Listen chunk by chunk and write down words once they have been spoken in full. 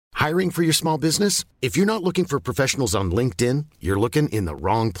Hiring for your small business? If you're not looking for professionals on LinkedIn, you're looking in the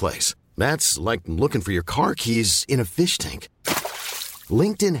wrong place. That's like looking for your car keys in a fish tank.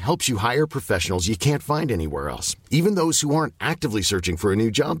 LinkedIn helps you hire professionals you can't find anywhere else, even those who aren't actively searching for a new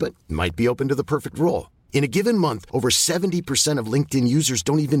job but might be open to the perfect role. In a given month, over 70% of LinkedIn users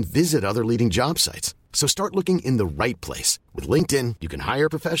don't even visit other leading job sites. So start looking in the right place. With LinkedIn, you can hire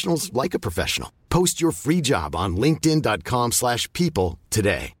professionals like a professional. Post your free job on linkedin.com/people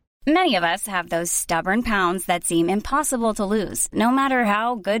today. Many of us have those stubborn pounds that seem impossible to lose, no matter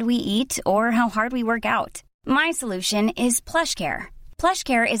how good we eat or how hard we work out. My solution is PlushCare.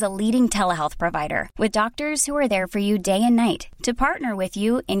 PlushCare is a leading telehealth provider with doctors who are there for you day and night to partner with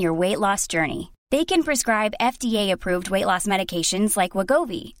you in your weight loss journey. They can prescribe FDA-approved weight loss medications like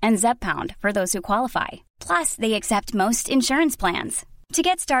Wegovy and Zepbound for those who qualify. Plus, they accept most insurance plans. To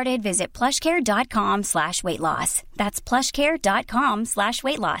get started, visit plushcare.com/weightloss. That's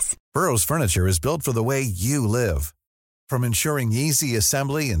plushcare.com/weightloss. Burrow's furniture is built for the way you live. From ensuring easy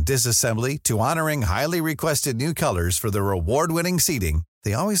assembly and disassembly to honoring highly requested new colors for their award-winning seating,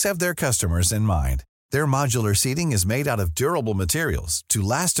 they always have their customers in mind. Their modular seating is made out of durable materials to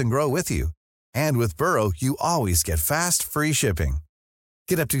last and grow with you. And with Burrow, you always get fast, free shipping.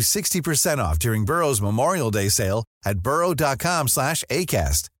 Get up to 60% off during Burrow's Memorial Day sale at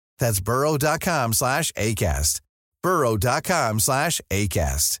burrow.com/ACAST. That's burrow.com/ACAST.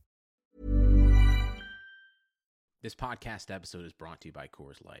 burrow.com/ACAST. This podcast episode is brought to you by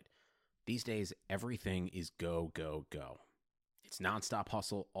Coors Light. These days, everything is go, go, go. It's nonstop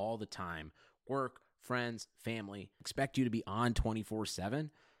hustle all the time. Work, friends, family, expect you to be on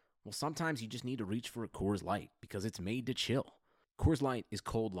 24/7. Well, sometimes you just need to reach for a Coors Light because it's made to chill. Coors Light is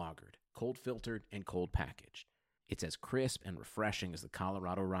cold lagered, cold filtered, and cold packaged. It's as crisp and refreshing as the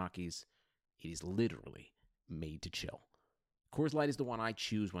Colorado Rockies. It is literally made to chill. Coors Light is the one I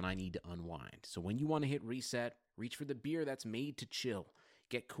choose when I need to unwind. So when you want to hit reset, reach for the beer that's made to chill.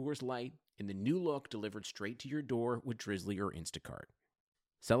 Get Coors Light in the new look delivered straight to your door with Drizzly or Instacart.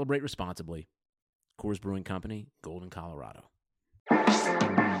 Celebrate responsibly. Coors Brewing Company, Golden, Colorado.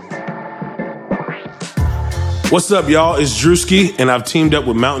 What's up, y'all? It's Drewski, and I've teamed up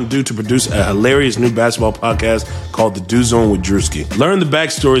with Mountain Dew to produce a hilarious new basketball podcast called The Dew Zone with Drewski. Learn the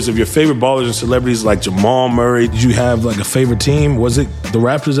backstories of your favorite ballers and celebrities like Jamal Murray. Did you have like a favorite team? Was it the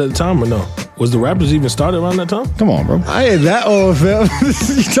Raptors at the time or no? Was the Raptors even started around that time? Come on, bro. I ain't that old, fam.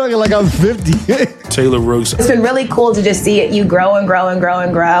 You talking like I'm 50. Taylor Rooks. It's been really cool to just see it, you grow and grow and grow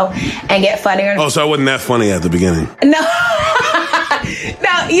and grow and get funnier. Oh, so I wasn't that funny at the beginning. No.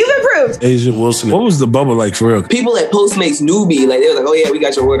 No, you've improved. Asia Wilson. What was the bubble like for real? People at Postmates knew me. Like, they were like, oh, yeah, we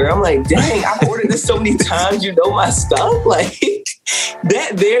got your order. I'm like, dang, I've ordered this so many times. You know my stuff? Like,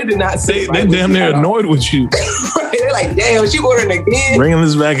 that there did not say They're damn near annoyed with you. Right? They're like, damn, she ordering again. Bringing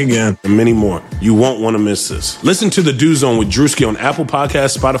this back again. And many more. You won't want to miss this. Listen to The Dew Zone with Drewski on Apple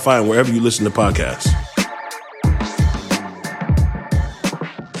Podcasts, Spotify, and wherever you listen to podcasts.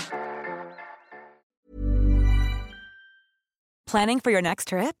 Planning for your next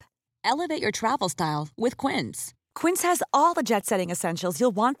trip? Elevate your travel style with Quince. Quince has all the jet-setting essentials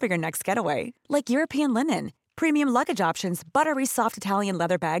you'll want for your next getaway, like European linen, premium luggage options, buttery soft Italian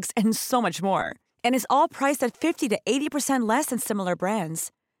leather bags, and so much more. And is all priced at 50 to 80% less than similar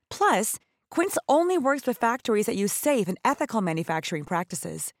brands. Plus, Quince only works with factories that use safe and ethical manufacturing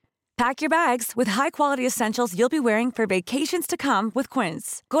practices. Pack your bags with high-quality essentials you'll be wearing for vacations to come with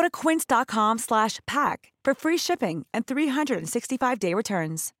Quince. Go to quince.com/pack for free shipping and 365-day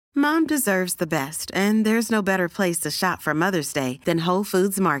returns. Mom deserves the best, and there's no better place to shop for Mother's Day than Whole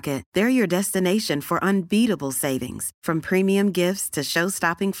Foods Market. They're your destination for unbeatable savings, from premium gifts to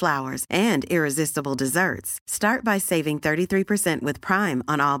show-stopping flowers and irresistible desserts. Start by saving 33% with Prime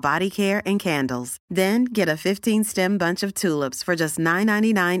on all body care and candles. Then get a 15-stem bunch of tulips for just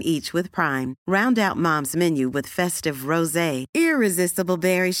 $9.99 each with Prime. Round out Mom's menu with festive rosé, irresistible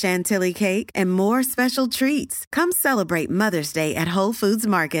berry chantilly cake, and more special treats. Come celebrate Mother's Day at Whole Foods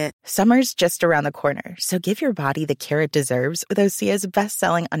Market. Summer's just around the corner, so give your body the care it deserves with Osea's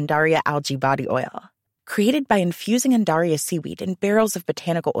best-selling Undaria Algae Body Oil. Created by infusing Undaria seaweed in barrels of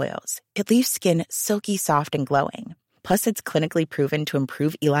botanical oils, it leaves skin silky, soft, and glowing. Plus, it's clinically proven to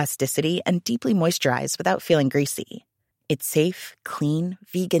improve elasticity and deeply moisturize without feeling greasy. It's safe, clean,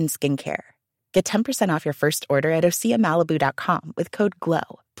 vegan skincare. Get 10% off your first order at OseaMalibu.com with code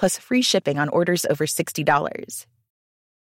GLOW, plus free shipping on orders over $60.